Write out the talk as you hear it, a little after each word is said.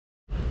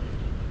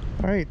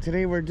All right,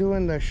 today we're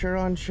doing the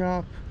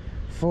Surronshop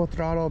full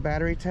throttle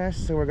battery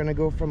test. So we're gonna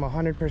go from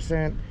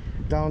 100%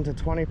 down to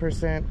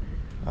 20%.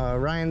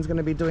 Ryan's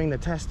gonna be doing the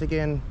test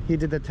again. He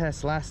did the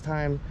test last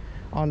time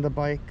on the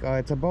bike.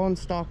 It's a bone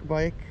stock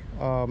bike.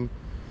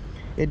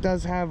 It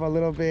does have a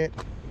little bit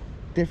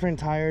different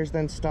tires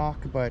than stock,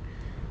 but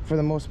for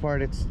the most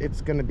part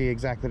it's gonna be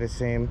exactly the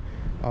same.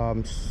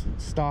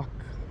 Stock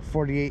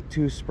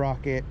 48.2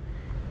 sprocket,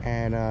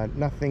 and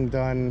nothing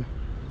done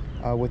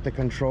with the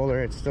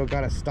controller. It's still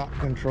got a stock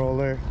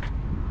controller.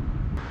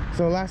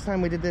 So last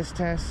time we did this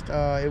test,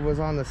 it was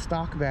on the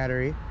stock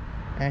battery,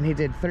 and he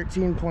did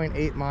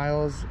 13.8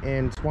 miles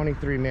in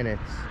 23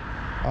 minutes.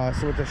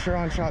 So with the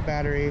Surronshop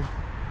battery,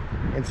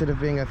 instead of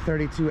being a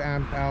 32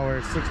 amp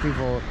hour 60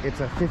 volt, it's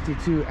a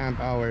 52 amp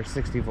hour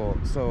 60 volt.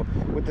 So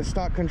with the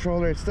stock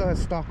controller, it still has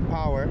stock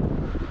power.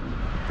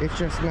 It's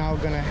just now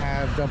gonna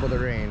have double the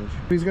range.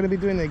 He's gonna be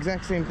doing the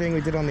exact same thing we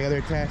did on the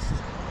other test.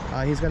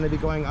 He's going to be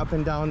going up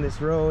and down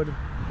this road.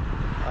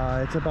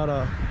 It's about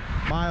a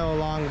mile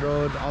long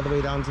road all the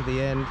way down to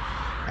the end,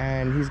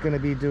 and he's going to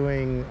be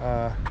doing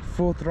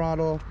full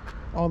throttle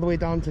all the way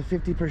down to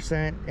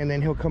 50%, and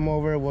then he'll come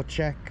over, we'll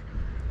check,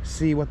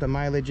 see what the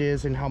mileage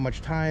is and how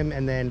much time,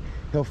 and then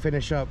he'll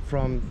finish up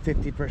from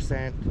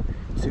 50%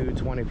 to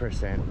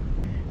 20%.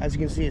 As you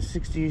can see, it's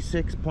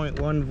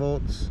 66.1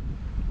 volts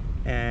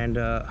and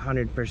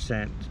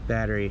 100%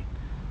 battery.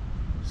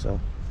 So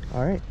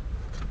all right.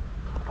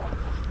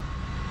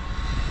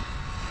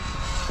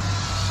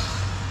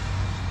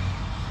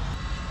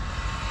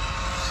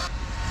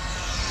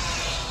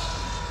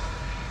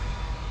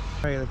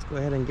 All right, let's go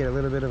ahead and get a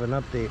little bit of an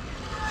update.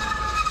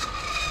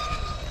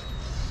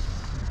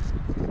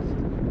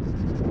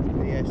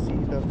 May I see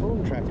the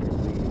phone tracker,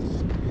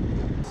 please?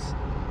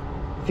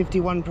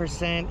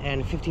 51%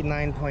 and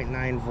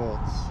 59.9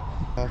 volts.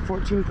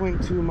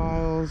 14.2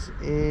 miles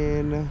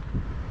in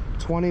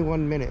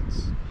 21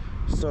 minutes.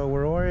 So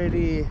we're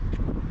already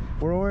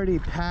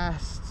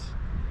past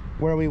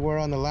where we were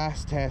on the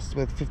last test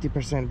with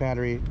 50%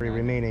 battery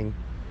remaining.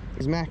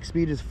 His max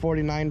speed is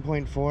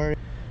 49.4.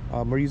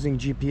 We're using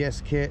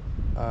GPS Kit,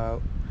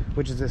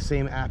 which is the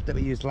same app that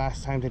we used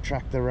last time to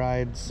track the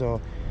ride.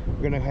 So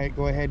we're gonna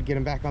go ahead, get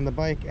him back on the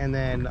bike, and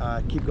then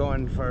keep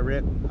going for a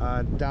rip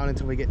down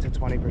until we get to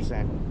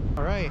 20%.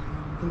 All right,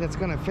 I think that's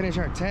gonna finish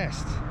our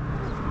test.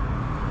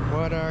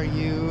 What are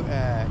you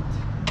at?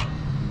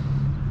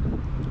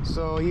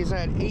 So he's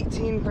at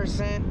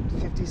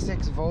 18%,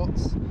 56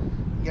 volts.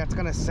 Yeah, it's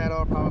gonna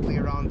settle probably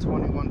around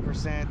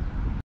 21%.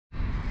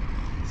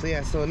 So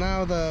yeah, so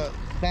now the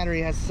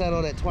battery has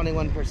settled at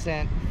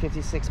 21%,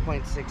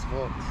 56.6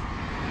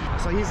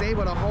 volts. So he's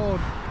able to hold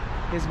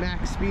his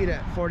max speed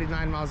at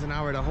 49 miles an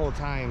hour the whole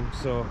time.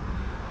 So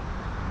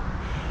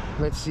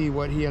let's see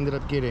what he ended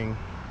up getting.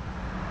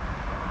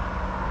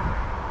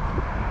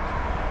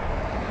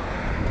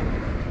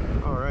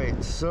 All right,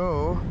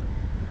 so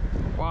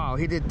wow,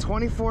 he did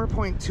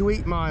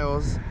 24.28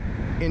 miles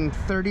in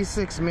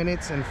 36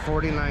 minutes and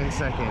 49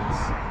 seconds.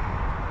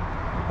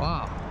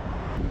 Wow,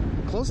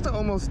 close to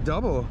almost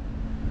double.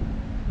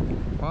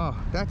 Wow,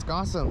 that's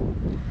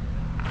awesome.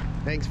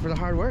 Thanks for the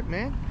hard work,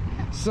 man.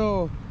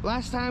 So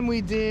last time we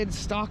did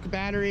stock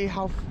battery,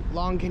 how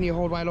long can you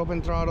hold wide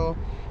open throttle?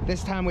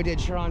 This time we did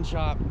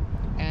Surronshop,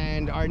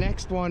 and our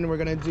next one we're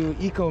gonna do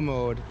eco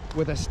mode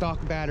with a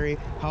stock battery.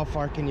 How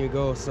far can you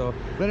go? So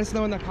let us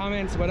know in the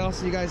comments what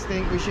else you guys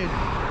think we should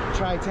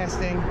try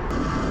testing.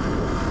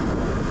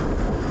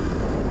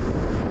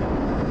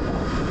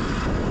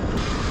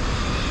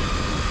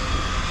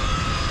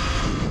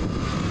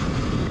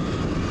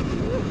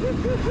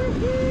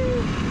 Woo-hoo-hoo-hoo!